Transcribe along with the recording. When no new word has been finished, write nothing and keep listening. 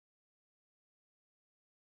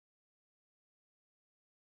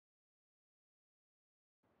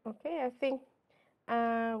Okay, I think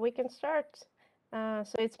we can start.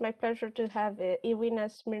 So it's my pleasure to have Irina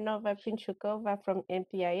Smirnova-Pinchukova from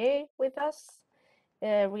MPIA with us.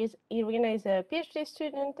 Irina is a PhD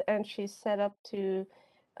student and she's set up to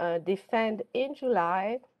defend in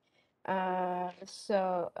July. Good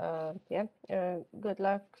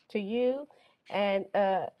luck to you. And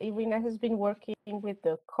Irina has been working with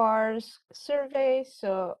the CARS survey,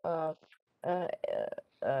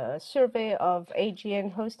 uh, survey of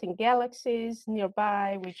AGN hosting galaxies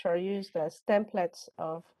nearby, which are used as templates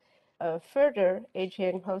of further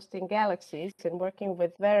AGN hosting galaxies, and working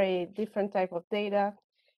with very different type of data,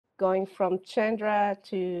 going from Chandra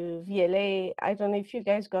to VLA. I don't know if you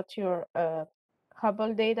guys got your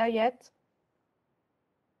Hubble data yet.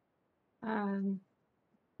 Um,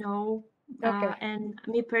 no, Okay. and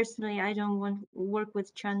me personally, I don't want to work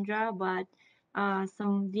with Chandra, but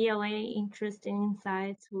some VLA interesting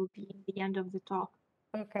insights will be at the end of the talk.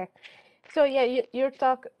 Okay. So yeah, your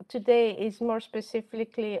talk today is more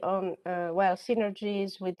specifically on well,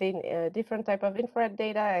 synergies within different type of infrared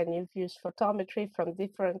data, and you've used photometry from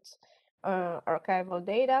different archival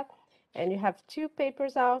data, and you have two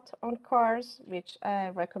papers out on CARS, which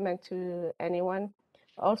I recommend to anyone.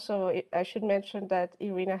 Also, I should mention that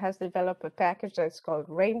Irina has developed a package that's called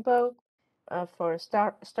Rainbow for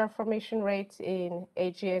star formation rates in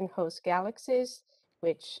AGN host galaxies,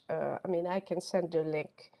 which I mean, I can send the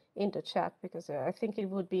link in the chat because I think it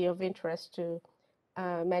would be of interest to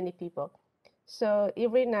many people. So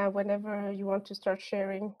Irina, whenever you want to start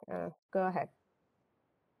sharing, go ahead.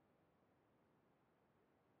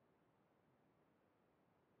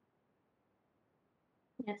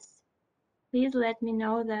 Yes, please let me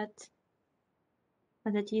know that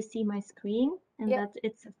you see my screen and Yeah, that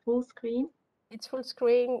it's a full screen. it's full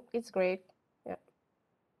screen. It's great. Yeah.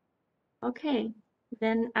 Okay,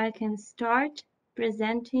 then I can start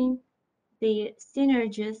presenting the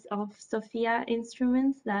synergies of SOFIA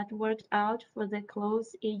instruments that worked out for the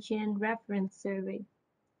close AGN reference survey.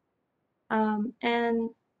 And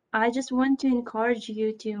I just want to encourage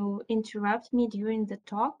you to interrupt me during the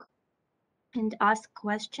talk and ask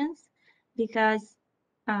questions because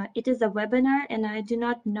it is a webinar and I do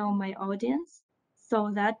not know my audience,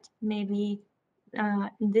 so that maybe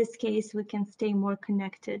in this case we can stay more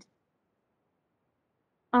connected.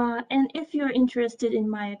 And if you're interested in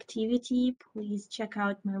my activity, please check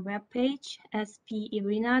out my webpage,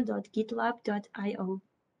 spirina.gitlab.io.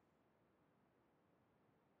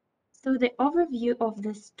 So the overview of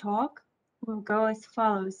this talk will go as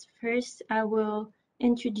follows. First, I will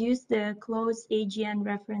introduce the closed AGN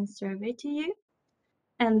reference survey to you,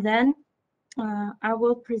 and then I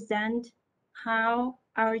will present how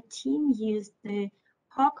our team used the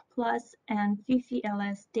HAWK Plus and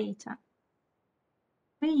FIFI-LS data.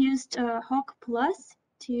 We used HAWK Plus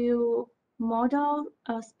to model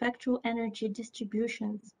spectral energy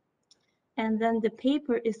distributions. And then the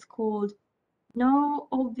paper is called No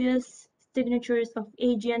Obvious Signatures of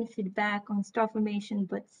AGN Feedback on Star Formation,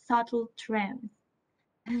 but Subtle Trends.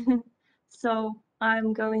 So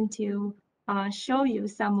I'm going to show you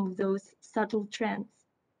some of those subtle trends.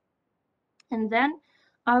 And then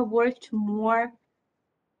I worked more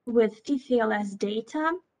with FIFI-LS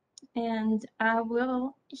data, and I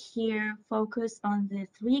will here focus on the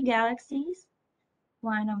three galaxies.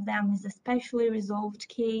 One of them is a specially resolved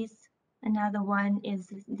case. Another one is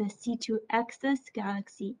the C2Axis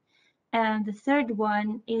galaxy. And the third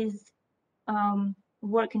one is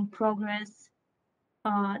work in progress,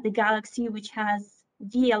 the galaxy which has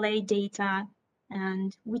VLA data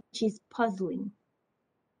and which is puzzling.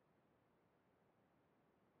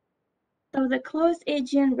 So the Closed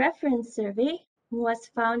AGN Reference Survey was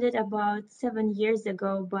founded about 7 years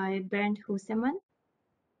ago by Bernd Husemann.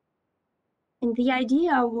 And the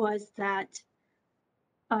idea was that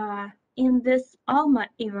in this ALMA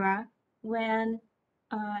era, when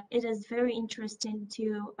it is very interesting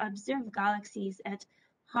to observe galaxies at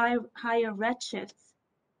higher redshifts,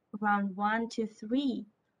 around 1 to 3,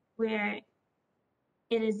 where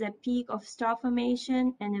it is a peak of star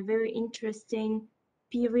formation and a very interesting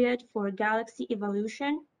period for galaxy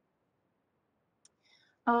evolution.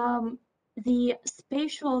 The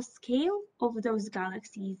spatial scale of those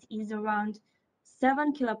galaxies is around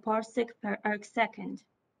 7 kiloparsec per arc second,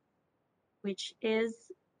 which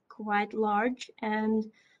is quite large,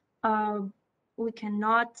 and we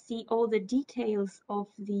cannot see all the details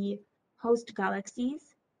of the host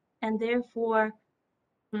galaxies, and therefore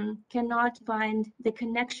cannot find the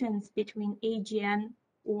connections between AGN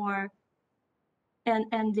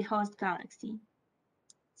and the host galaxy.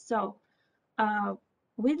 So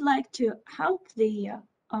we'd like to help the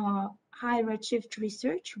high redshift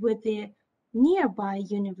research with the Nearby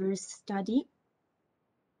Universe study,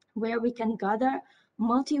 where we can gather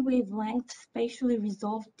multi-wavelength spatially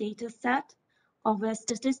resolved data set of a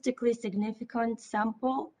statistically significant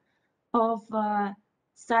sample of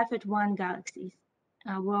Seyfert 1 galaxies.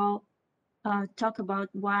 We'll talk about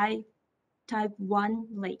why type 1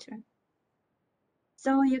 later.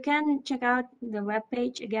 So you can check out the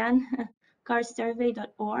webpage again,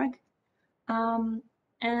 carsurvey.org.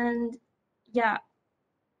 And yeah,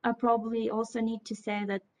 I probably also need to say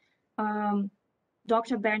that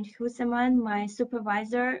Dr. Bernd Husemann, my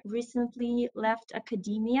supervisor, recently left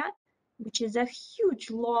academia, which is a huge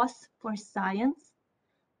loss for science.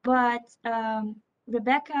 But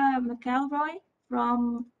Rebecca McElroy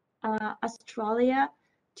from Australia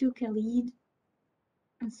took a lead.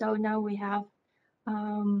 And so now we have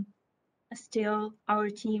still our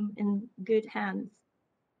team in good hands.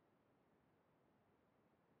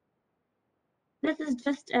 This is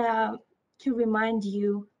just to remind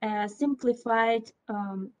you a simplified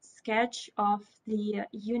sketch of the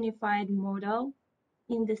unified model.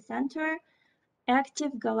 In the center,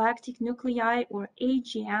 active galactic nuclei, or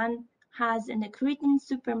AGN, has an accreting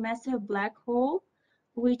supermassive black hole,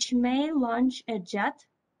 which may launch a jet.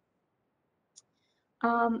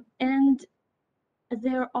 And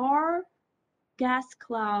there are gas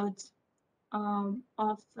clouds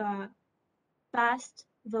of fast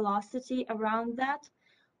velocity around that,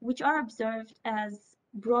 which are observed as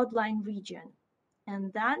broadline region.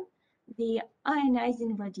 And then the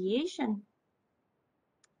ionizing radiation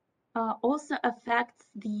also affects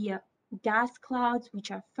the gas clouds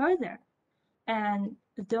which are further, and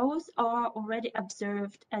those are already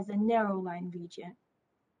observed as a narrow line region.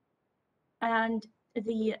 And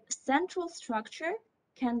the central structure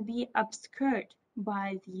can be obscured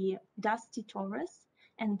by the dusty torus,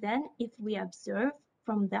 and then if we observe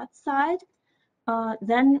from that side,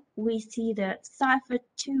 then we see the Seyfert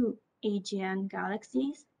 2 AGN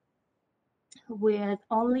galaxies with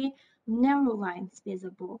only narrow lines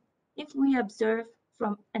visible. If we observe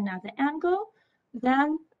from another angle,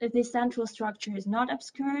 then the central structure is not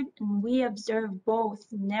obscured, and we observe both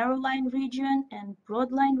narrow line region and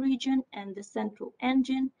broad line region and the central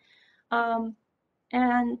engine.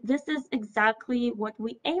 And this is exactly what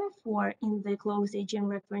we aim for in the closed AGN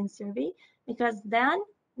reference survey, because then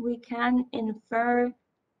we can infer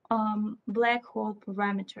black hole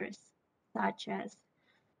parameters such as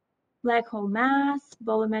black hole mass,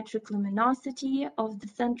 bolometric luminosity of the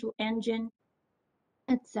central engine,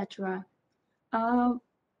 etc.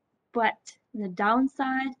 But the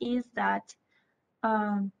downside is that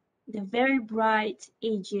the very bright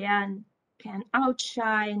AGN can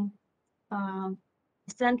outshine the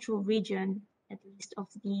central region, at least of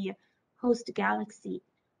the host galaxy,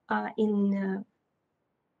 in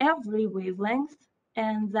every wavelength,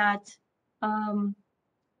 and that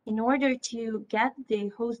in order to get the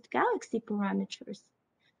host galaxy parameters,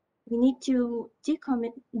 we need to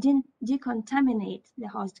decontaminate the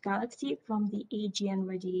host galaxy from the AGN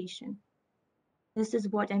radiation. This is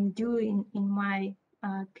what I'm doing in my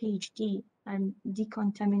PhD. I'm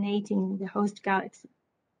decontaminating the host galaxy.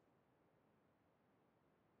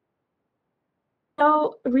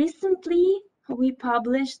 So recently, we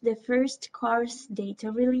published the first CARS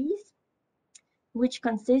data release, which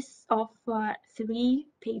consists of 3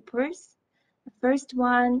 papers. The first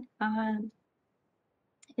one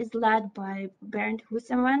is led by Bernd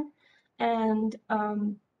Husemann, and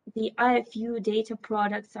the IFU data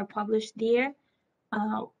products are published there.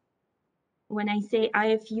 When I say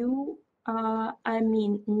IFU, I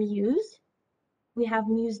mean MUSE. We have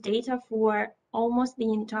MUSE data for almost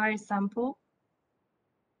the entire sample.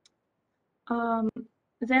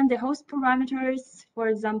 Then the host parameters, for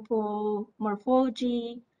example,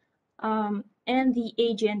 morphology, and the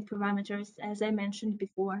AGN parameters, as I mentioned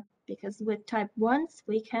before, because with type 1s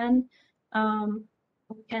we can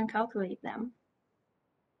calculate them.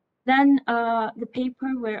 Then the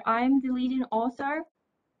paper where I'm the leading author,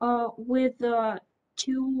 with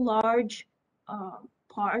 2 large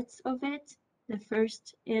parts of it. The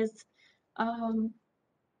first is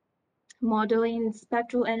modeling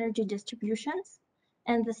spectral energy distributions,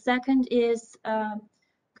 and the second is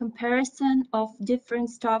comparison of different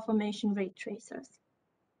star formation rate tracers.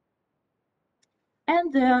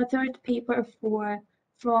 And the third paper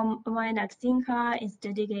from Vainak Singha is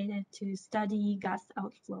dedicated to study gas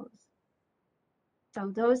outflows.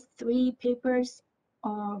 So those 3 papers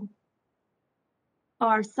are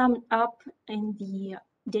summed up in the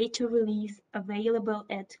data release available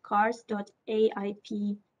at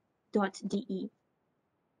cars.aip.de.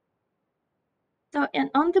 So, and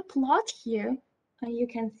on the plot here, you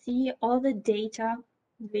can see all the data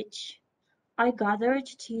which I gathered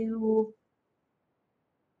to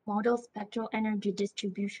model spectral energy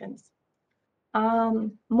distributions.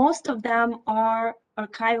 Most of them are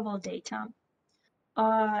archival data.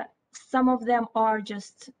 Some of them are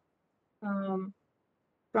just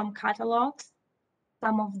from catalogs.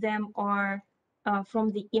 Some of them are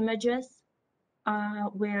from the images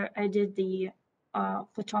where I did the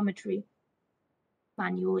photometry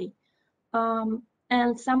manually.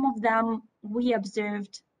 And some of them we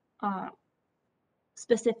observed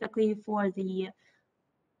specifically for the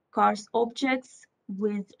cars objects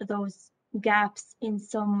with those gaps in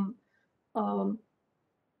some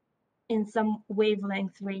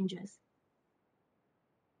wavelength ranges.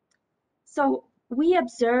 So we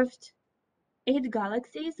observed 8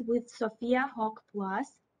 galaxies with SOFIA Hawk Plus,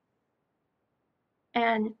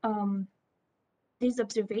 and these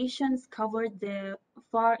observations covered the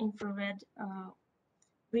far infrared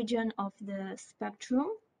region of the spectrum.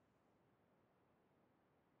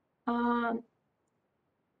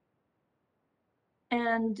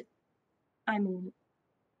 And I mean,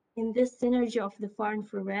 in this synergy of the far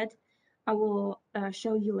infrared, I will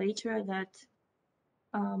show you later that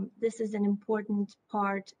this is an important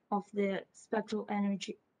part of the spectral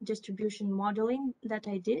energy distribution modeling that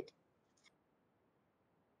I did.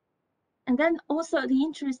 And then also the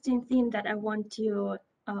interesting thing that I want to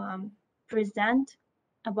present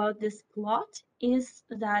about this plot is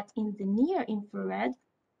that in the near infrared,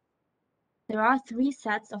 there are 3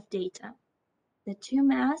 sets of data: the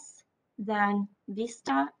 2-mass, then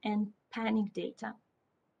VISTA, and panic data.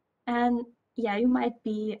 And yeah, you might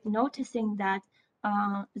be noticing that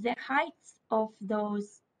the heights of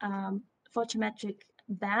those photometric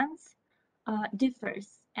bands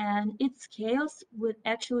differs, and it scales with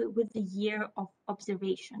the year of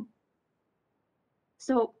observation.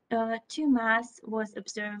 So 2-mass was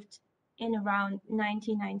observed in around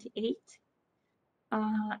 1998,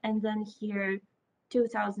 and then here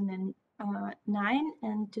 2009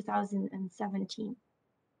 and 2017.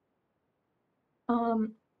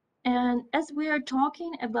 And as we are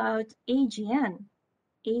talking about AGN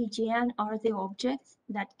are the objects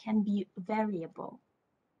that can be variable.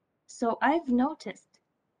 So I've noticed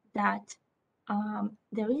that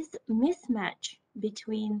there is a mismatch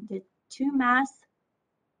between the 2-mass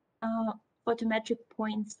photometric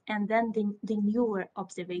points and then the newer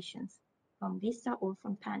observations from VISTA or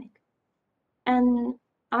from panic. And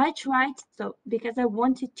I tried, so because I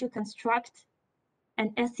wanted to construct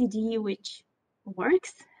an SED which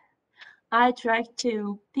works, I tried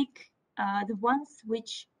to pick the ones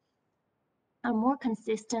which are more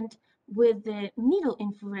consistent with the middle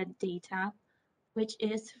infrared data, which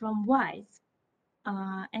is from WISE.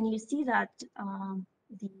 And you see that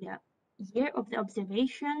the year of the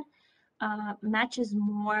observation matches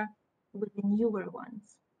more with the newer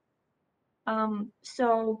ones.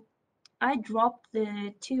 So I dropped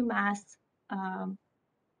the 2-mass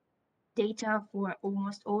data for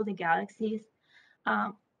almost all the galaxies.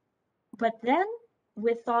 But then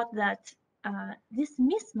we thought that this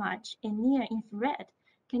mismatch in near infrared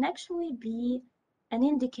can actually be an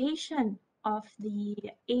indication of the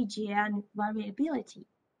AGN variability.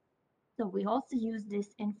 So we also use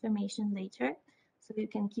this information later, so you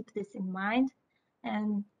can keep this in mind,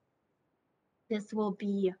 and this will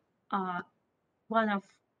be one of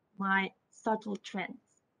my subtle trends.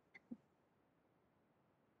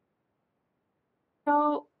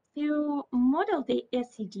 So to model the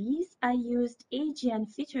SEDs, I used AGN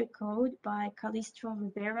feature code by Calistro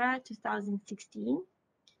Rivera 2016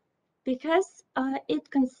 because it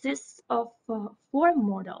consists of 4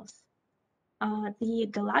 models. The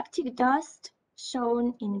galactic dust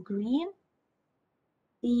shown in green,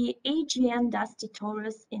 the AGN dusty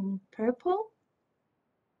torus in purple,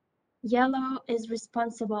 yellow is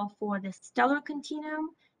responsible for the stellar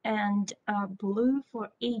continuum, and blue for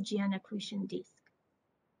AGN accretion disk.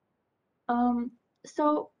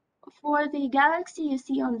 So for the galaxy you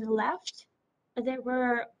see on the left, there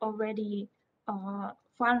were already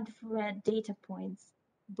far infrared data points,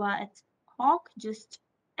 but Hawk just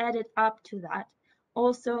added up to that.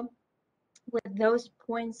 Also, with those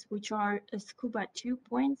points which are scuba 2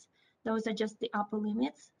 points, those are just the upper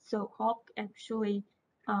limits. So Hawk actually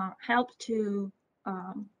helped to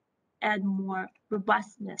add more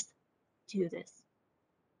robustness to this.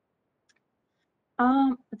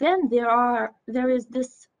 Then there is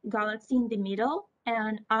this galaxy in the middle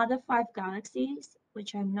and other 5 galaxies,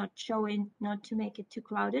 which I'm not showing, not to make it too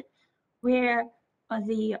crowded, where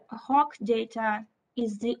the Hawk data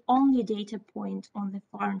is the only data point on the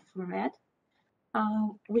far infrared,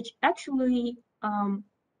 which actually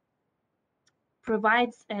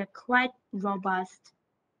provides a quite robust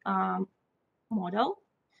model.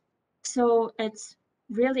 So it's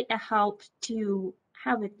really a help to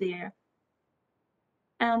have it there.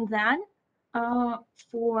 And then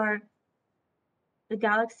for the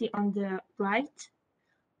galaxy on the right,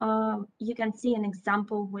 you can see an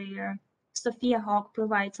example where SOFIA Hawk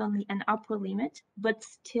provides only an upper limit, but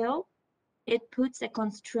still it puts a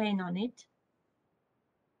constraint on it,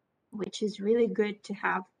 which is really good to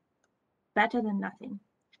have, better than nothing.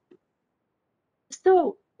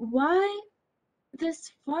 So why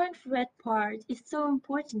this far infrared part is so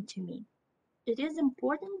important to me? It is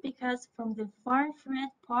important because from the far infrared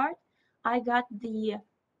part, I got the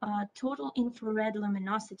total infrared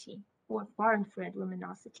luminosity or far infrared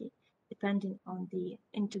luminosity, depending on the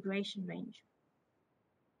integration range.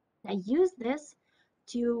 I use this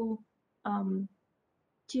to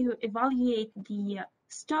evaluate the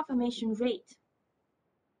star formation rate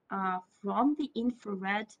from the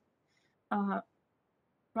infrared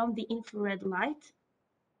light,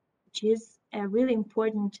 which is a really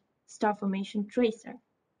important star formation tracer.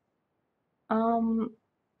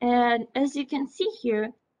 And as you can see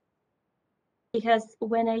here, because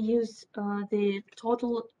when I use the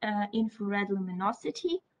total infrared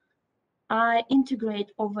luminosity, I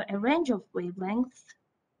integrate over a range of wavelengths,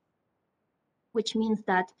 which means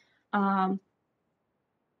that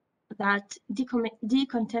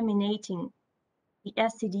decontaminating the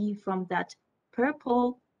SCD from that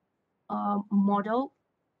purple model,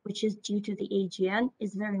 which is due to the AGN,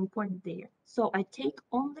 is very important there. So I take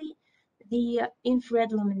only the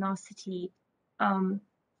infrared luminosity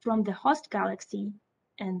from the host galaxy,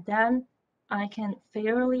 and then I can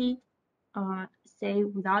fairly say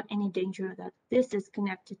without any danger that this is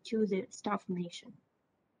connected to the star formation.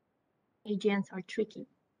 AGNs are tricky.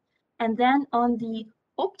 And then on the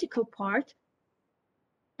optical part,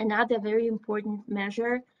 another very important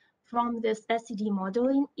measure from this SCD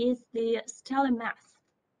modeling is the stellar mass.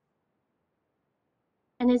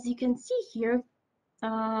 And as you can see here,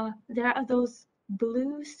 there are those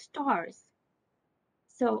blue stars.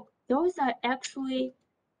 So those are actually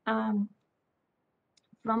from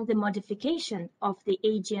the modification of the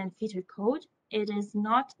AGN feeder code. It is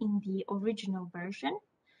not in the original version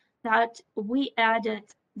that we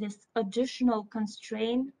added this additional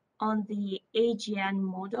constraint on the AGN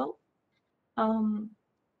model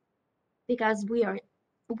because we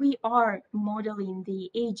are modeling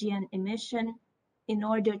the AGN emission in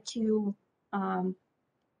order to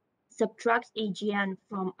subtract AGN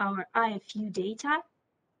from our IFU data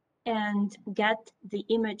and get the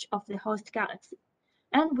image of the host galaxy.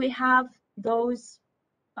 And we have those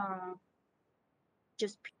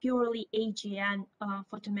just purely AGN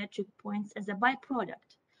photometric points as a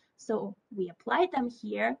byproduct. So we apply them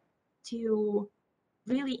here to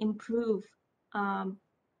really improve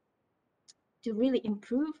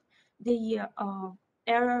the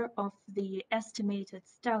error of the estimated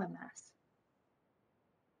stellar mass.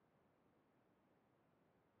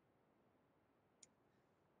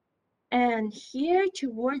 And here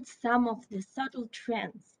towards some of the subtle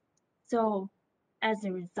trends. So as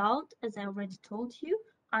a result, as I already told you,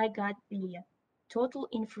 I got the total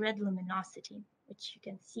infrared luminosity, which you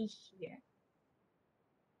can see here.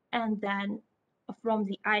 And then from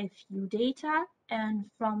the IFU data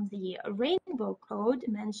and from the rainbow code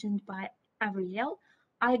mentioned by Avriel,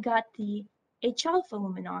 I got the H-alpha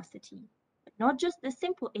luminosity. Not just the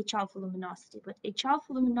simple H-alpha luminosity, but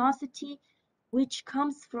H-alpha luminosity which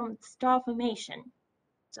comes from star formation.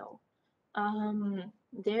 So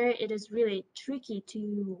there it is really tricky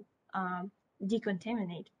to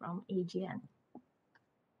decontaminate from AGN.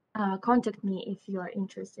 Contact me if you are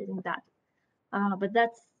interested in that. But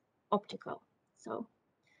that's optical. So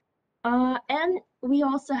and we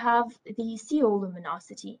also have the CO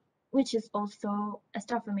luminosity, which is also a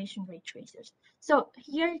star formation rate tracers. So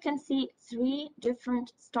here you can see 3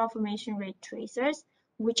 different star formation rate tracers,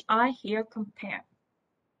 which I here compare.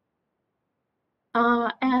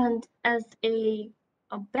 And as a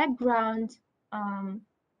background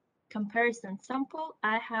comparison sample,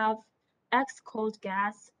 I have X cold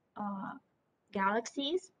gas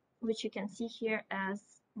galaxies, which you can see here as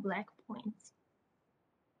black points.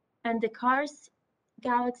 And the Cars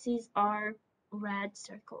galaxies are red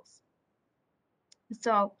circles.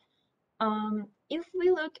 So if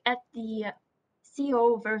we look at the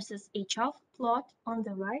CO versus H-alpha plot on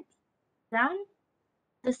the right, then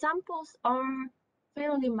the samples are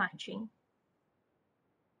fairly matching.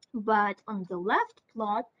 But on the left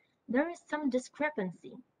plot, there is some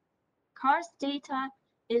discrepancy. Cars data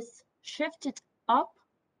is shifted up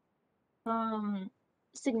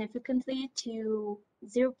significantly to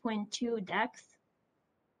 0.2 dex.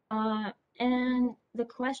 And the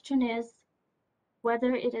question is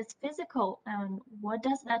whether it is physical and what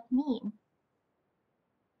does that mean?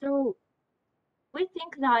 So we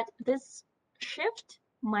think that this shift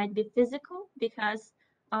might be physical because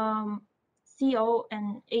CO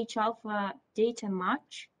and H alpha data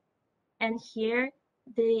match, and here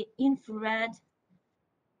the infrared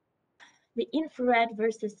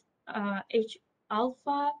versus H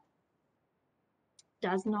alpha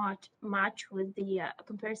does not match with the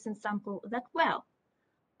comparison sample that well.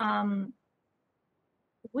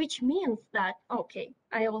 Which means that, okay,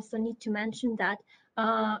 I also need to mention that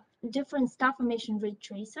different star formation rate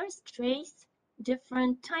tracers trace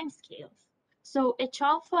different timescales. So H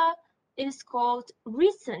alpha is called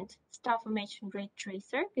recent star formation rate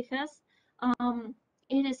tracer because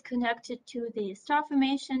it is connected to the star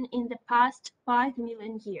formation in the past 5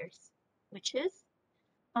 million years, which is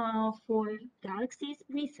for galaxies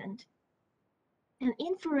recent. And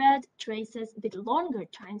infrared traces a bit longer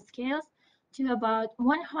timescales to about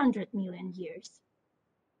 100 million years.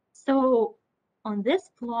 So on this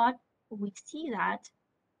plot, we see that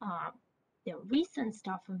the recent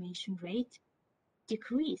star formation rate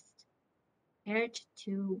decreased compared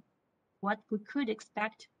to what we could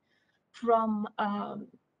expect from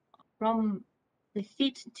the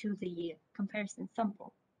fit to the comparison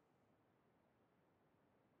sample.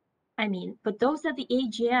 I mean, but those are the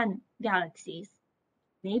AGN galaxies.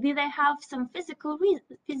 Maybe they have some physical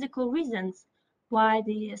reasons why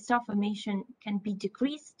the star formation can be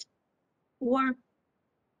decreased, or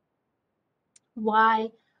why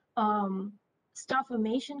star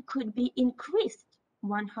formation could be increased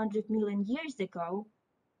 100 million years ago.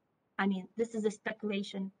 I mean, this is a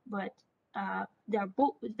speculation, but there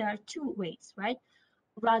are two ways, right?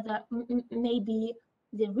 Rather, maybe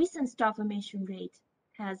the recent star formation rate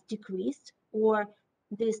has decreased, or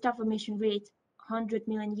the star formation rate 100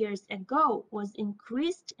 million years ago was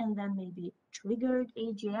increased and then maybe triggered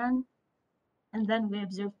AGN, and then we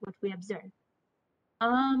observe what we observe.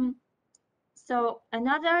 So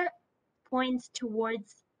another point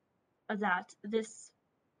towards that this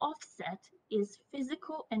offset is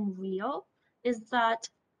physical and real is that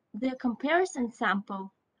the comparison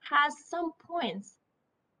sample has some points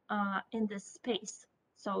in this space.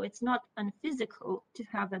 So it's not unphysical to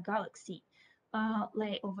have a galaxy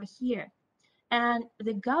lay over here. And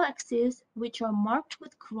the galaxies which are marked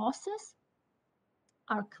with crosses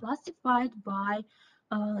are classified by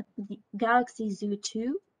the galaxy zoo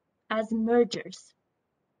 2 as mergers.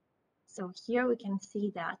 So here we can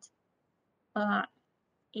see that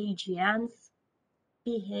AGNs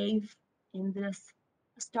behave in this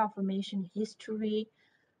star formation history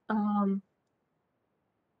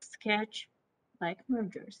sketch like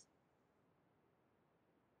mergers.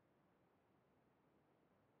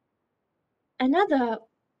 Another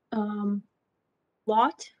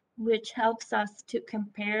plot which helps us to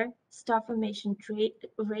compare star formation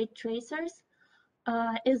rate tracers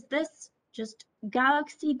is this just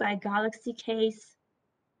galaxy by galaxy case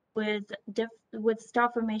with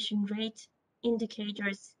star formation rate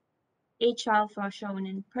indicators, H alpha shown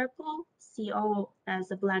in purple, CO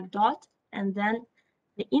as a black dot, and then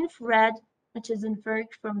the infrared, which is inferred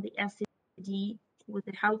from the SED with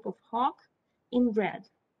the help of Hawk, in red.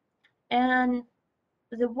 And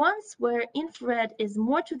the ones where infrared is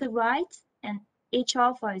more to the right and H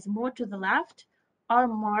alpha is more to the left are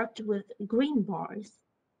marked with green bars,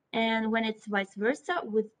 and when it's vice versa,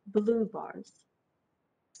 with blue bars.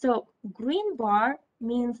 So green bar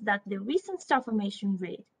means that the recent star formation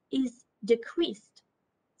rate is decreased.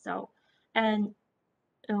 So, and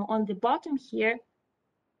on the bottom here,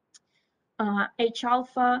 H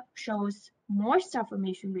alpha shows more star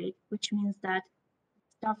formation rate, which means that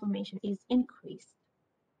star formation is increased.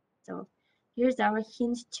 So here's our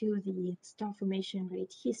hint to the star formation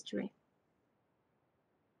rate history.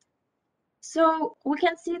 So we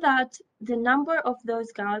can see that the number of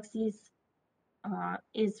those galaxies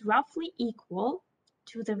is roughly equal.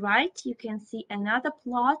 To the right, you can see another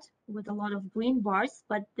plot with a lot of green bars,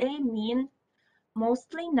 but they mean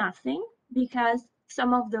mostly nothing because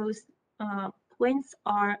some of those points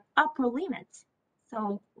are upper limits.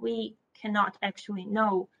 So we cannot actually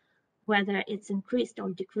know whether it's increased or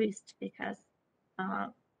decreased because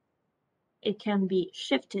it can be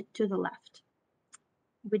shifted to the left.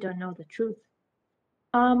 We don't know the truth.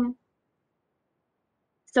 So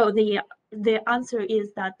the answer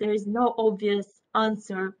is that there is no obvious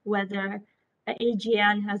answer whether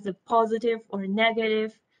AGN has a positive or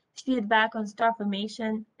negative feedback on star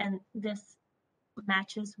formation, and this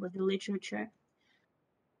matches with the literature.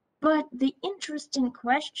 But the interesting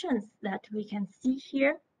questions that we can see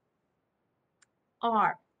here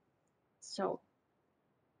are, so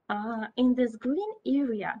in this green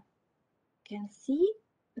area, you can see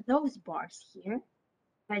those bars here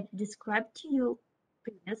I described to you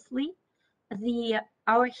previously,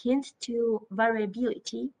 our hint to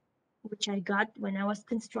variability, which I got when I was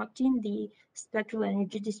constructing the spectral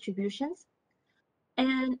energy distributions.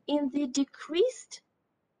 And in the decreased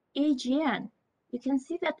AGN, you can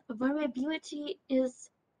see that variability is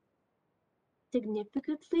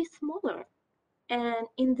significantly smaller. And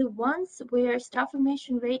in the ones where star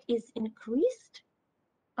formation rate is increased,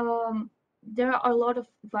 there are a lot of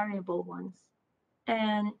variable ones.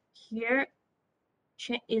 And here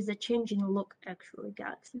is a change in look, actually,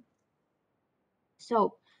 galaxy.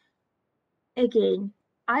 So again,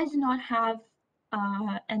 I do not have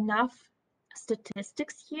enough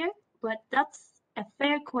statistics here, but that's a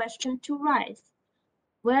fair question to raise.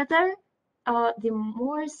 Whether the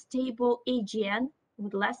more stable AGN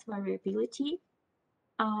with less variability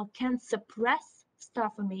can suppress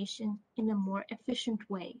star formation in a more efficient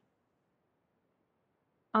way.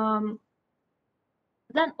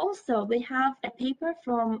 Then also we have a paper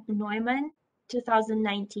from Neumann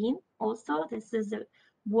 2019. Also, this is a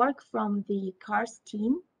work from the CARS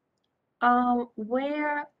team,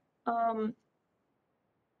 where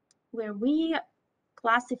we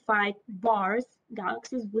classified bars,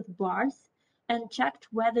 galaxies with bars, and checked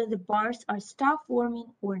whether the bars are star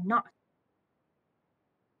forming or not.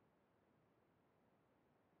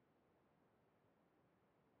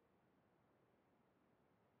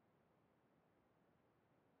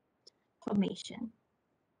 Formation.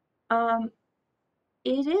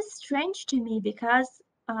 It is strange to me because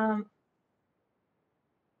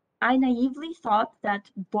I naively thought that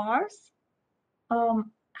bars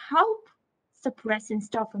help suppressing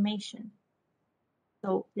star formation.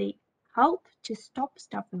 So they help to stop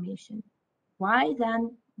star formation. Why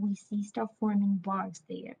then we see star forming bars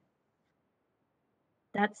there?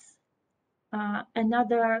 That's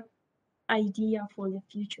another idea for the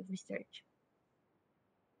future research.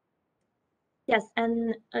 Yes,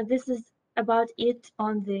 and this is about it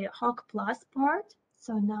on the Hawk Plus part.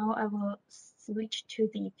 So now I will switch to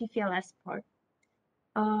the PPLS part.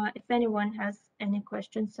 If anyone has any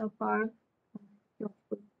questions so far, feel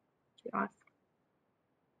free to ask.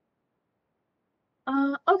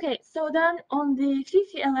 Okay, so then on the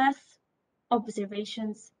PPLS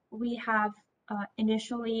observations, we have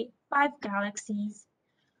initially 5 galaxies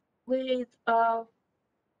with 4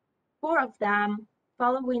 of them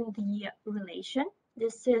following the relation.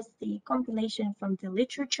 This is the compilation from the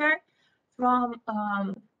literature from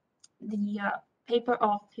the paper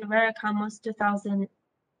of Herrera Camus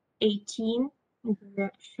 2018,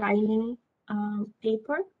 the Shining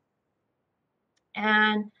paper.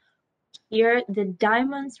 And here the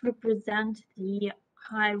diamonds represent the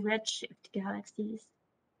high redshift galaxies.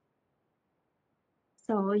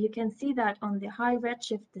 So you can see that on the high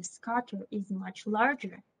redshift, the scatter is much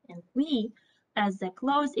larger. And we, as the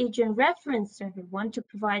closed AGN reference server, want to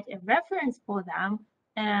provide a reference for them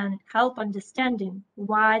and help understanding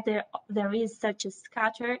why there is such a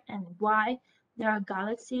scatter and why there are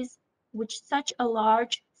galaxies with such a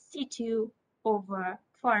large C2 over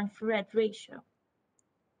far infrared ratio.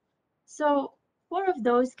 So 4 of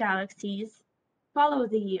those galaxies follow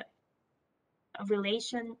the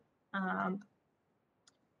relation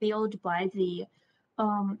filled by the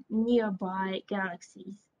nearby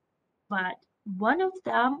galaxies, but one of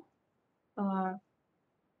them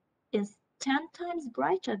is 10 times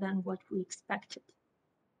brighter than what we expected.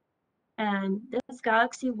 And this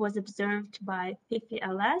galaxy was observed by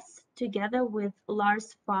PPLS together with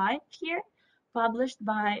Lars 5 here, published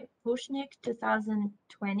by Pushnik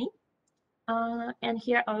 2020. And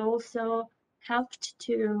here I also helped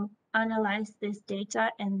to analyze this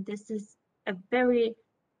data, and this is a very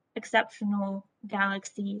exceptional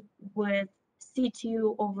galaxy with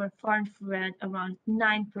C2 over far infrared around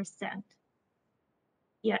 9%.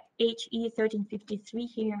 Yeah, HE 1353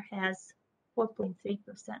 here has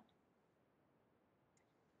 4.3%.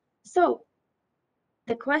 So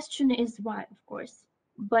the question is why, of course,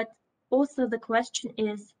 but also the question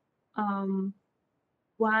is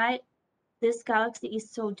why this galaxy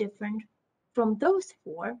is so different from those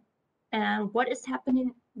 4, and what is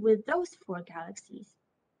happening with those 4 galaxies.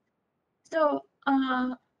 So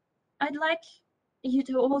I'd like you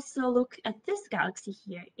to also look at this galaxy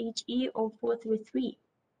here, HE 0433.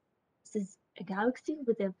 This is a galaxy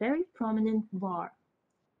with a very prominent bar.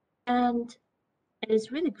 And it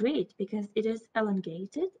is really great because it is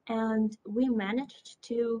elongated, and we managed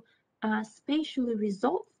to spatially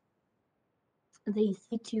resolve the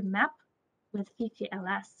C2 map with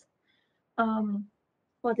FIFI-LS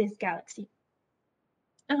for this galaxy.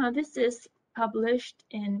 This is published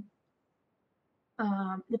in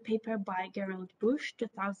the paper by Gerald Bush,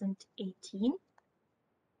 2018.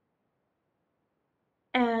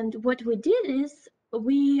 And what we did is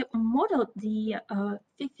we modeled the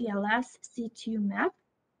FIFI-LS C2 map.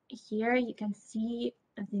 Here you can see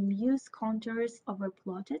the Muse contours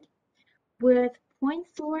overplotted with point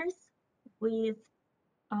source, with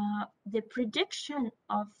the prediction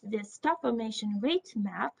of the star formation rate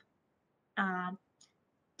map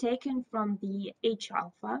taken from the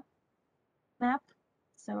H-alpha map.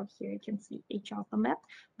 So here you can see H-alpha map,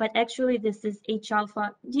 but actually this is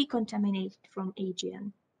H-alpha decontaminated from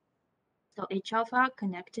AGN. So H-alpha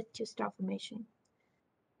connected to star formation.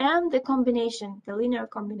 And the combination, the linear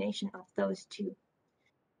combination of those two.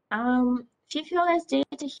 FIFI-LS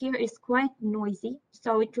data here is quite noisy,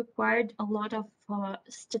 so it required a lot of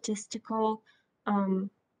statistical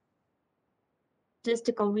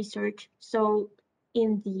research. So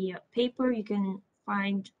in the paper, you can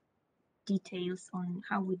find details on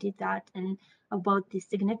how we did that and about the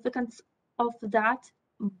significance of that.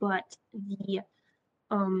 But the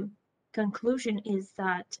conclusion is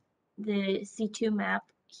that the C2 map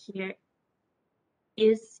here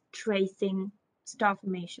is tracing star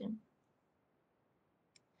formation.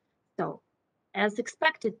 So, as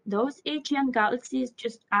expected, those AGN galaxies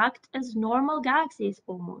just act as normal galaxies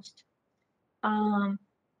almost. And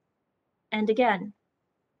again,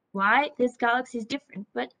 why this galaxy is different?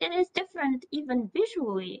 But it is different even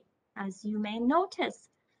visually, as you may notice,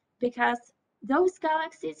 because those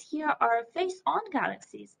galaxies here are face-on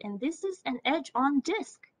galaxies, and this is an edge-on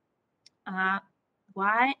disk.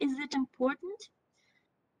 Why is it important?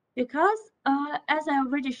 Because as I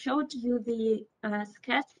already showed you the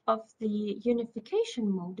sketch of the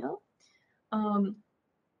unification model,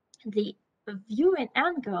 the viewing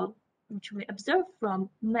angle which we observe from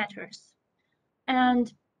matters.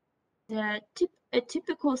 And a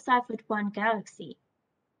typical Seyfert 1 galaxy,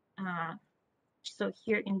 so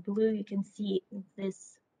here in blue you can see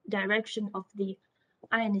this direction of the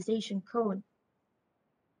ionization cone.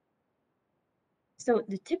 So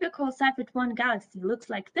the typical Seyfert 1 galaxy looks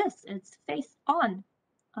like this. It's face on.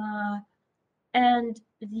 And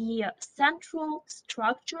the central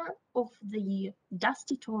structure of the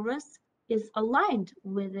dusty torus is aligned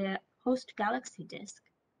with the host galaxy disk.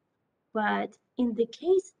 But in the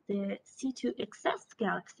case the C2XS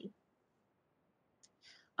galaxy,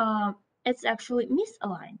 it's actually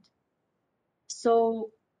misaligned.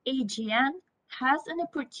 So AGN has an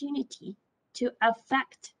opportunity to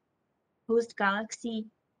affect host galaxy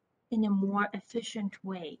in a more efficient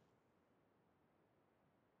way.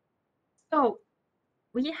 So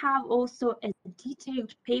we have also a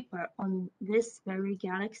detailed paper on this very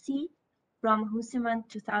galaxy from Huseman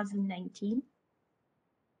 2019.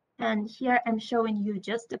 And here I'm showing you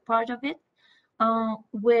just a part of it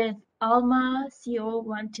with ALMA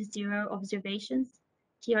CO120 observations.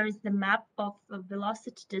 Here is the map of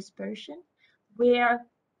velocity dispersion, where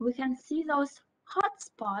we can see those hot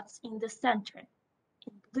spots in the center.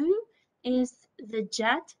 In blue is the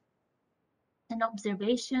jet, an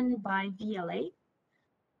observation by VLA.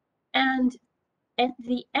 And at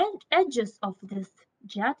the edges of this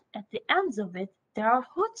jet, at the ends of it, there are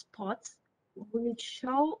hot spots which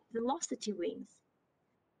show velocity wings.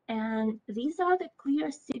 And these are the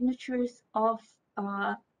clear signatures of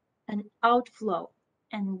an outflow.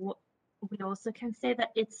 And we also can say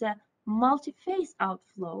that it's a multi-phase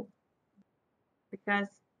outflow because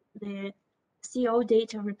the CO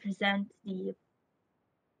data represent the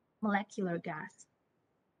molecular gas.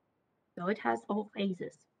 So it has all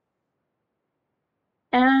phases.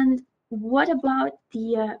 And what about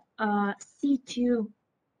the C2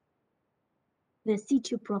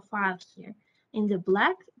 profile here? In the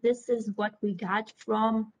black, this is what we got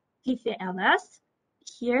from FIFI-LS.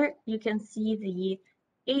 Here you can see the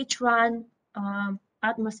H1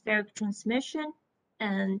 atmospheric transmission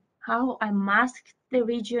and how I masked the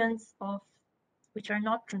regions of which are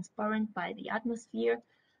not transparent by the atmosphere.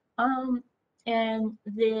 And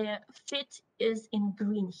the fit is in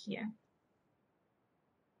green here.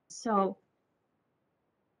 So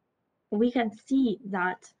we can see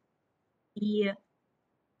that the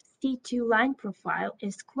C2 line profile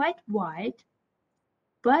is quite wide,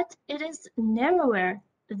 but it is narrower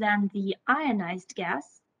than the ionized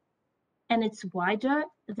gas, and it's wider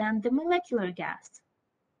than the molecular gas,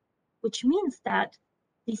 which means that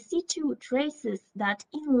the C2 traces that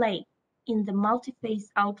inlay in the multiphase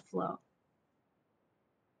outflow.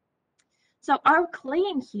 So our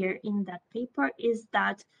claim here in that paper is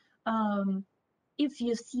that if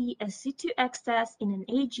you see a C2 excess in an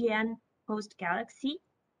AGN host galaxy,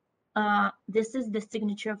 this is the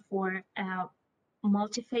signature for a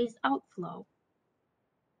multi-phase outflow.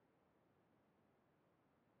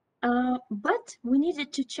 But we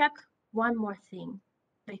needed to check one more thing,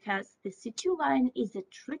 because the C2 line is a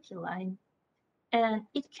tricky line, and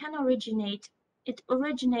it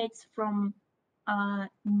originates from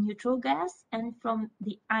neutral gas and from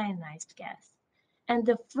the ionized gas. And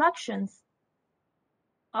the fractions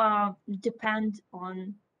depend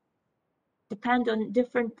on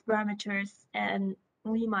different parameters, and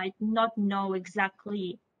we might not know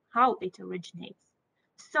exactly how it originates.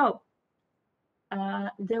 So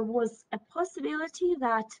there was a possibility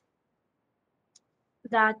that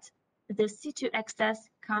the C2 excess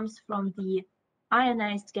comes from the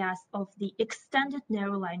ionized gas of the extended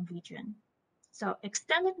narrow line region. So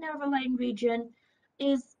extended narrow line region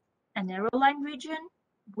is a narrow line region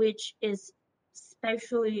which is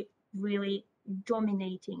spatially really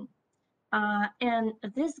dominating. And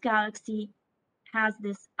this galaxy has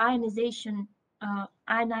this ionizing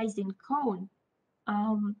cone,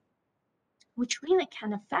 which really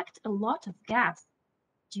can affect a lot of gas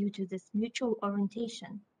due to this mutual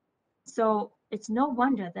orientation. So it's no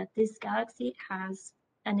wonder that this galaxy has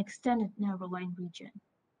an extended narrow line region.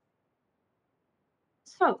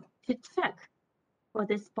 So to check for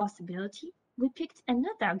this possibility, we picked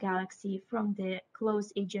another galaxy from the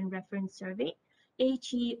Close AGN Reference Survey,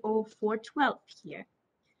 HE0412 here,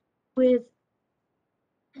 with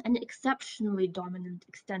an exceptionally dominant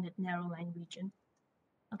extended narrow line region.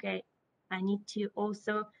 Okay, I need to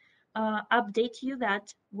also update you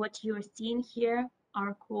that what you're seeing here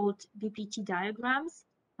are called BPT diagrams,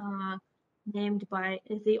 named by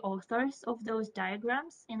the authors of those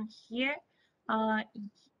diagrams. And here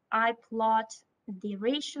I plot the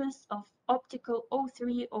ratios of optical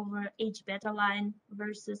O3 over H beta line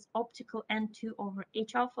versus optical N2 over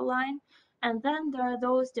H alpha line. And then there are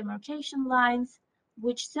those demarcation lines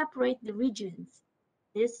which separate the regions.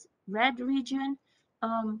 This red region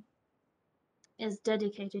is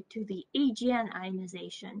dedicated to the AGN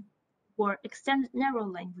ionization, or extended narrow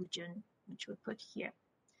line region, which we put here.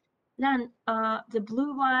 Then the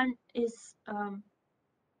blue one is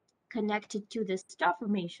connected to the star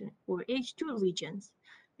formation, or H2 regions.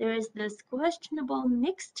 There is this questionable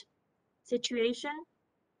mixed situation,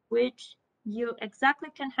 which you exactly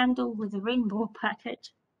can handle with a rainbow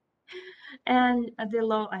package, and the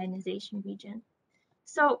low ionization region.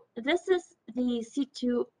 So this is the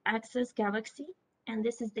C2 axis galaxy, and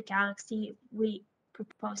this is the galaxy we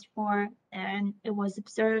proposed for, and it was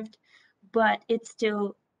observed, but it's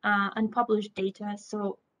still unpublished data.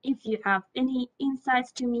 So if you have any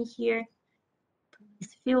insights to me here,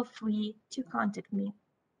 please feel free to contact me.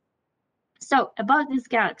 So about this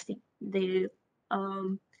galaxy, the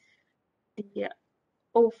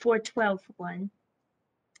 0412 one,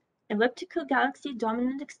 elliptical galaxy,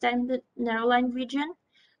 dominant extended narrowline region.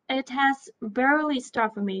 It has barely star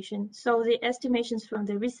formation, so the estimations from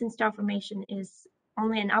the recent star formation is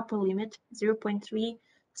only an upper limit, 0.3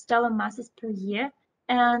 stellar masses per year,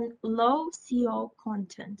 and low CO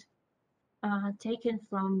content taken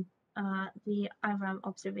from the IRAM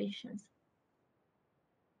observations.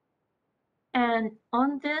 And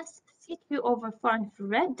on this C2 over far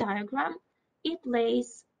infrared diagram, it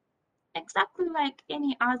lays exactly like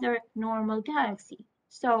any other normal galaxy.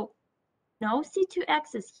 So no C2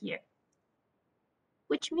 axis here,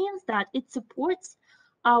 which means that it supports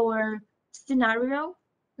our scenario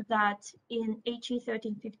that in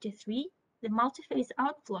HE1353, the multi-phase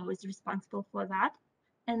outflow is responsible for that,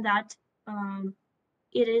 and that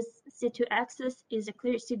C2 axis is a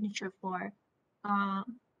clear signature for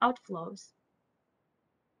outflows.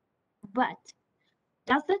 But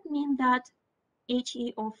does that mean that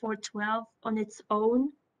HE0412 on its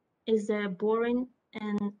own is a boring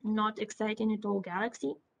and not exciting at all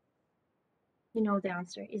galaxy? You know the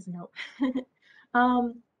answer is no.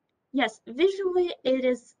 Yes, visually it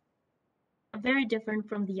is very different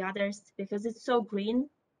from the others because it's so green,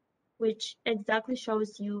 which exactly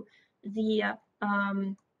shows you the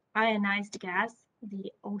ionized gas,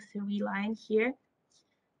 the O3 line here,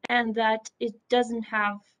 and that it doesn't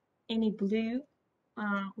have any blue,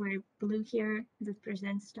 where blue here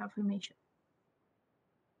represents star formation.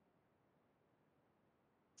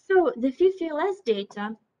 So the FIFLS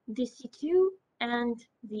data, the C2 and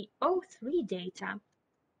the O3 data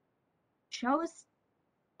shows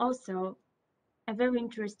also a very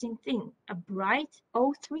interesting thing, a bright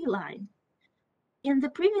O3 line. In the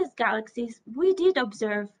previous galaxies, we did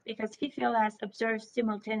observe, because FIFLS observes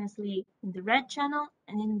simultaneously in the red channel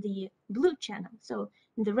and in the blue channel. So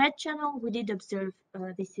In the red channel, we did observe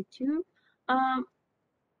the C2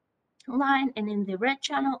 line, and in the red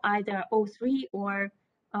channel, either O3 or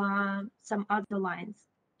some other lines.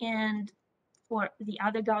 And for the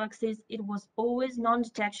other galaxies, it was always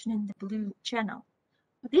non-detection in the blue channel.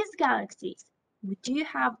 For these galaxies, we do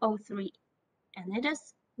have O3, and it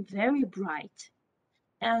is very bright.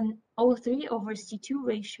 And O3 over C2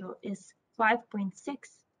 ratio is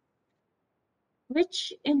 5.6,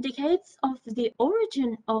 which indicates of the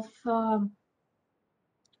origin of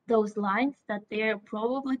those lines, that they're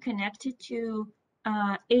probably connected to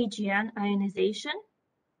AGN ionization.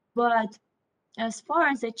 But as far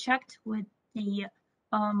as I checked with the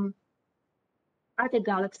other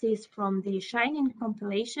galaxies from the Shining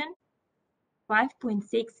compilation,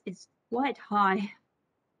 5.6 is quite high.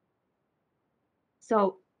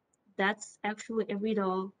 So that's actually a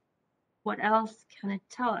riddle. What else can it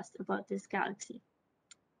tell us about this galaxy?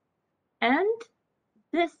 And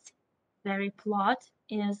this very plot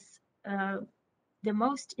is the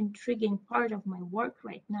most intriguing part of my work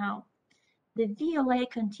right now. The VLA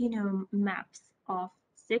continuum maps of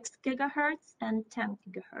 6 gigahertz and 10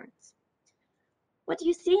 gigahertz. What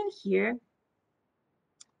you see in here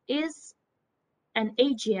is an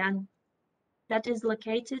AGN that is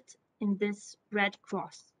located in this red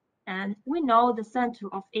cross. And we know the center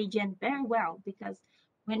of AGN very well, because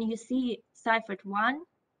when you see Seifert 1,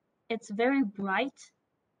 it's very bright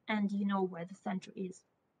and you know where the center is.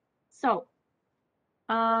 So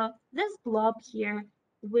this blob here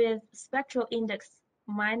with spectral index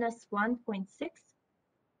minus 1.6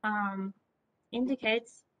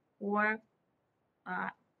 indicates for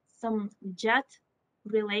some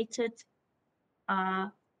jet-related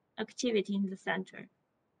activity in the center.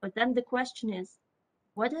 But then the question is,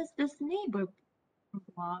 what is this neighbor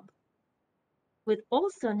blob with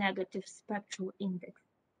also negative spectral index?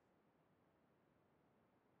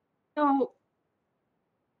 So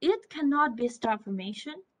it cannot be star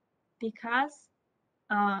formation, because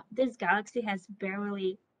this galaxy has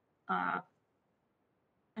barely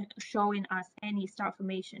showing us any star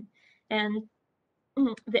formation. And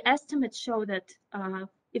the estimates show that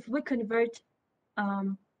if we convert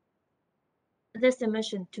this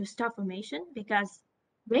emission to star formation, because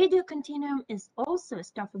radio continuum is also a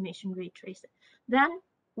star formation ray tracer, then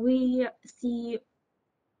we see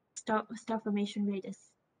star formation rate is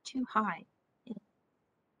too high. It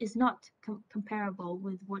is not comparable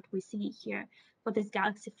with what we see here for this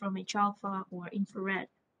galaxy from H alpha or infrared.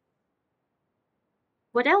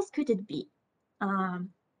 What else could it be?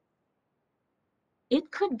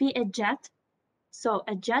 It could be a jet. So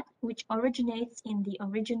a jet which originates in the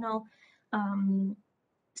original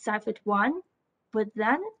Seifert 1, but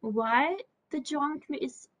then why the geometry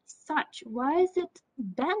is such? Why is it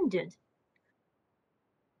banded?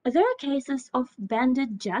 There are cases of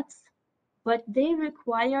banded jets, but they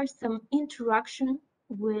require some interaction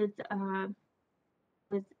with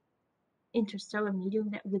interstellar medium,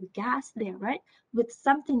 with gas there, right? With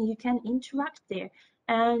something you can interact there.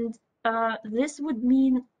 And this would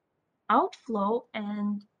mean outflow,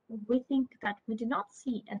 and we think that we do not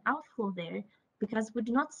see an outflow there because we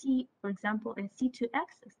do not see, for example, a C2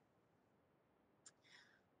 axis.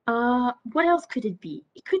 What else could it be?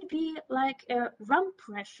 It could be like a rum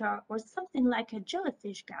pressure or something like a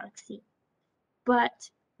jellyfish galaxy. But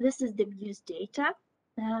this is the used data,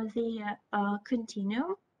 the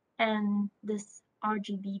continuum, and this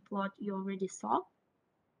RGB plot you already saw.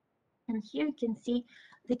 And here you can see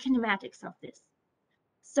the kinematics of this.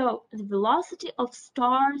 So the velocity of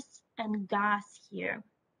stars and gas here.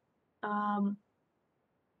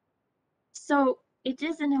 So it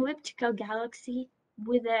is an elliptical galaxy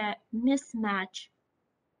with a mismatch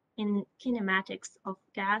in kinematics of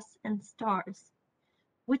gas and stars,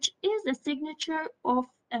 which is a signature of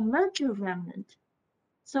a merger remnant.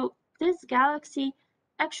 So this galaxy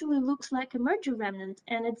actually looks like a merger remnant,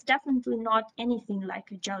 and it's definitely not anything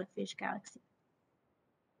like a jellyfish galaxy.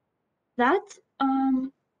 That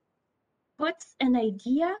puts an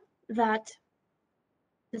idea that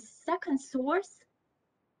the second source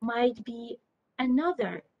might be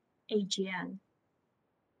another AGN,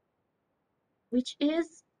 which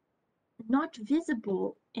is not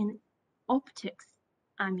visible in optics.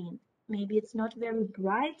 I mean, maybe it's not very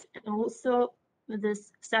bright, and also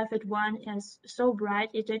this Seifert 1 is so bright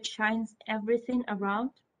it shines everything around.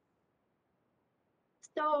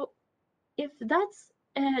 So if that's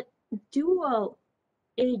a dual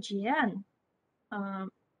AGN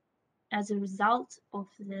as a result of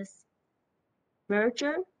this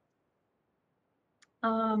merger,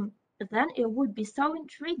 then it would be so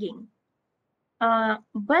intriguing.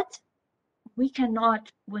 But we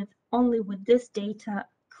cannot, with only with this data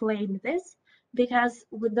claim this, because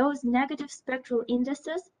with those negative spectral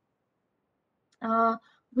indices,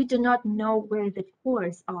 we do not know where the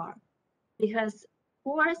pores are, because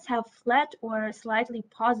pores have flat or slightly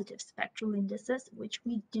positive spectral indices, which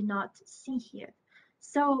we do not see here.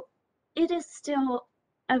 So it is still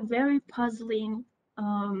a very puzzling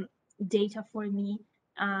data for me.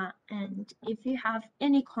 And if you have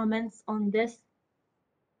any comments on this,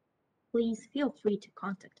 please feel free to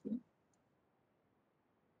contact me.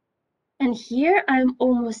 And here I'm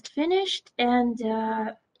almost finished, and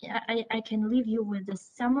I can leave you with a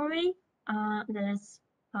summary that is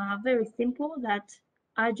very simple, that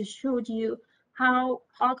I just showed you how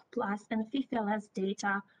HOG Plus and FIFLS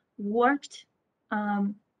data worked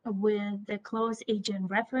with the close AGN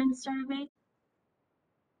reference survey.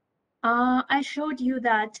 I showed you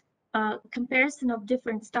that comparison of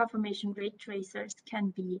different star formation rate tracers can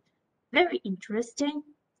be very interesting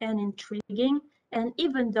and intriguing. And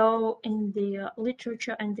even though in the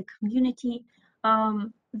literature and the community,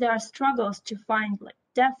 there are struggles to find like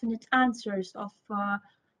definite answers of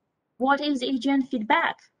what is AGN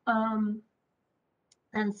feedback.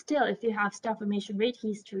 And still, if you have star formation rate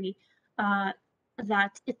history,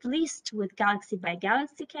 that at least with galaxy by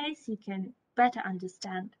galaxy case, you can better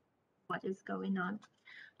understand what is going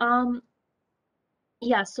on.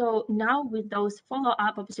 Yeah, so now with those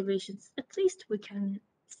follow-up observations, at least we can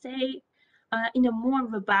say in a more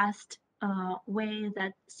robust way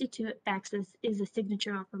that C2 axis is a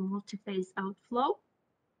signature of a multi-phase outflow.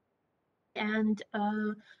 And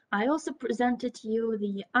I also presented you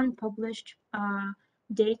the unpublished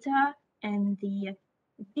data and the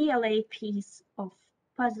VLA piece of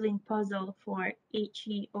puzzling puzzle for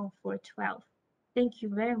HE0412. Thank you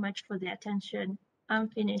very much for the attention. I'm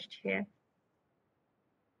finished here.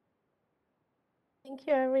 Thank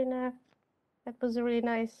you, Irina. That was really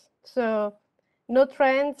nice. So, no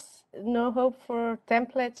trends, no hope for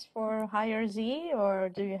templates for higher Z, or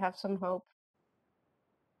do you have some hope?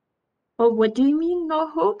 Oh, what do you mean, no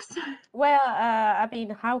hopes? Well, I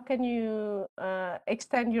mean, how can you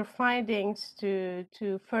extend your findings to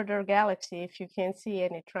further galaxy if you can't see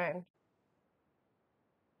any trend?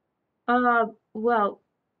 Well,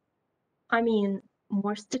 I mean,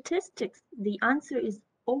 more statistics. The answer is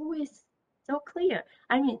always so clear.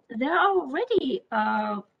 I mean, there are already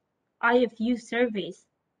IFU surveys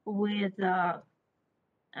with, I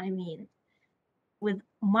mean, with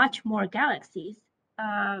much more galaxies.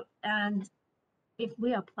 And if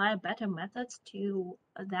we apply better methods to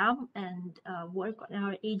them and work on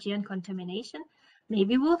our AGN contamination,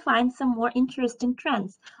 maybe we'll find some more interesting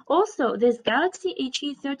trends. Also, this galaxy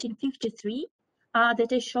HE1353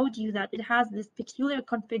 that I showed you, that it has this peculiar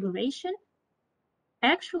configuration.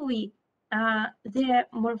 Actually, the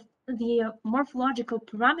morphological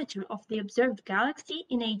parameter of the observed galaxy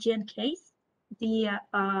in AGN case, the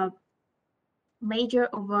major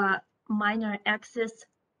over minor axis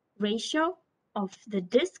ratio of the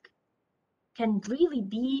disk, can really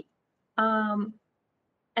be a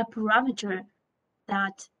parameter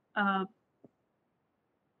that I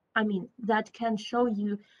mean, that can show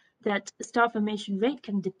you that star formation rate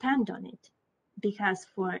can depend on it, because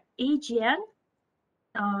for AGN,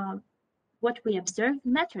 what we observe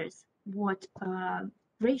matters. What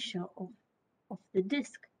ratio of the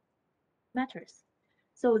disk matters.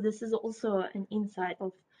 So this is also an insight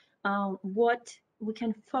of what we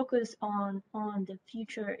can focus on the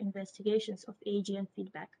future investigations of AGN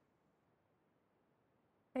feedback.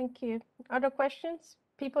 Thank you. Other questions?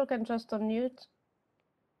 People can just unmute.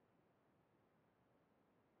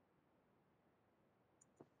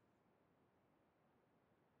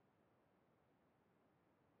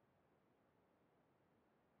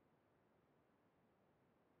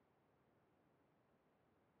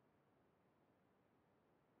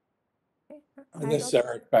 This is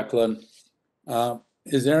Eric Becklin.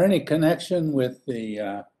 Is there any connection with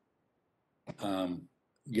the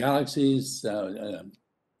galaxies, the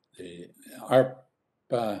ARP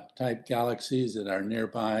type galaxies that are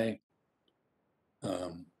nearby?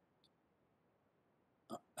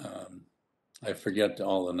 I forget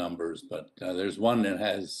all the numbers, but there's one that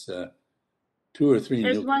has 2 or 3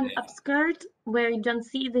 There's nuclei. one obscured where you don't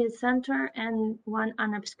see the center, and one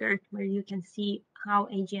unobscured where you can see how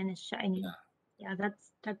AGN is shining. Yeah,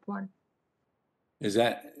 that's type 1. Is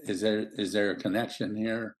there a connection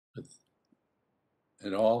here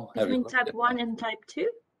at all? Between type 1 and type 2?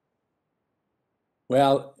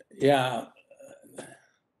 Well, yeah,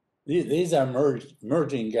 these are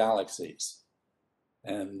merging galaxies,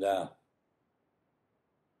 and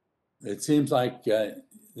it seems like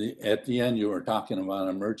at the end you were talking about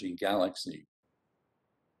a merging galaxy.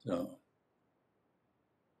 So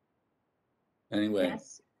anyway,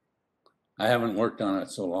 Yes. I haven't worked on it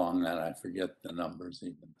so long that I forget the numbers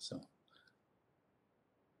even. So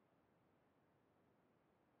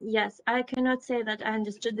Yes, I cannot say that I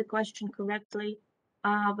understood the question correctly,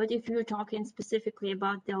 but if you're talking specifically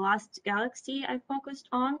about the last galaxy I focused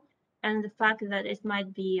on and the fact that it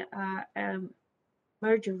might be a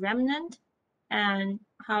merger remnant and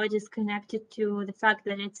how it is connected to the fact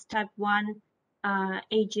that it's type 1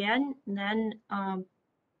 AGN, then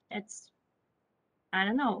it's, I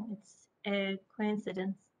don't know, it's a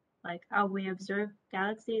coincidence. Like how we observe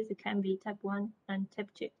galaxies, it can be type 1 and type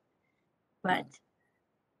 2. But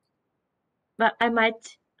I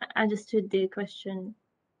might understood the question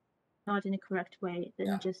not in a correct way,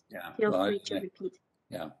 then just feel well, free to repeat.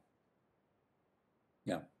 Yeah.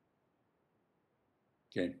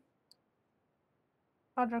 Okay.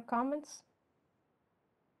 Other comments?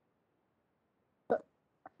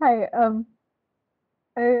 Hi,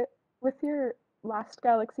 with your last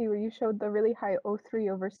galaxy where you showed the really high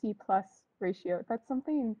O3/C+ ratio, that's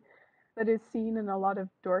something that is seen in a lot of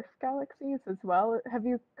dwarf galaxies as well. Have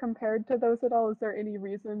you compared to those at all? Is there any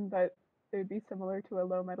reason that they would be similar to a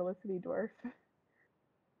low metallicity dwarf?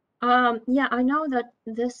 Yeah, I know that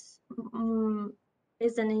this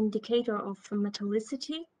is an indicator of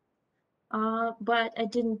metallicity, but I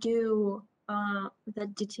didn't do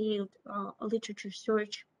that detailed literature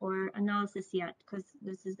search or analysis yet because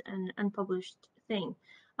this is an unpublished thing.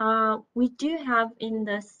 We do have in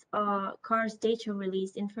this CARS data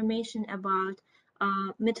release information about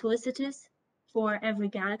metallicities for every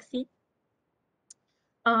galaxy.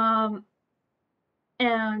 And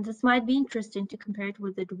this might be interesting to compare it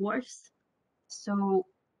with the dwarfs. So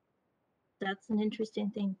that's an interesting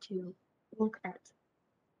thing to look at.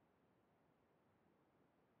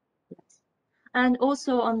 Yes. And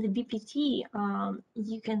also on the BPT,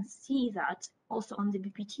 you can see that also on the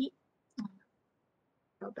BPT.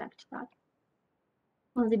 Go back to that.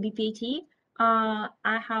 On the BPT,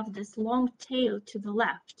 I have this long tail to the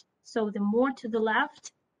left. So the more to the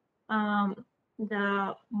left,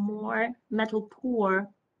 the more metal poor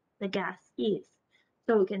the gas is.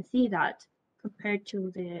 So we can see that compared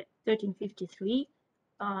to the 1353,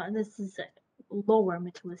 this is a lower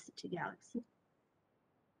metallicity galaxy.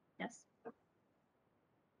 Yes.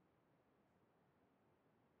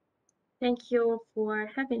 Thank you for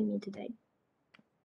having me today.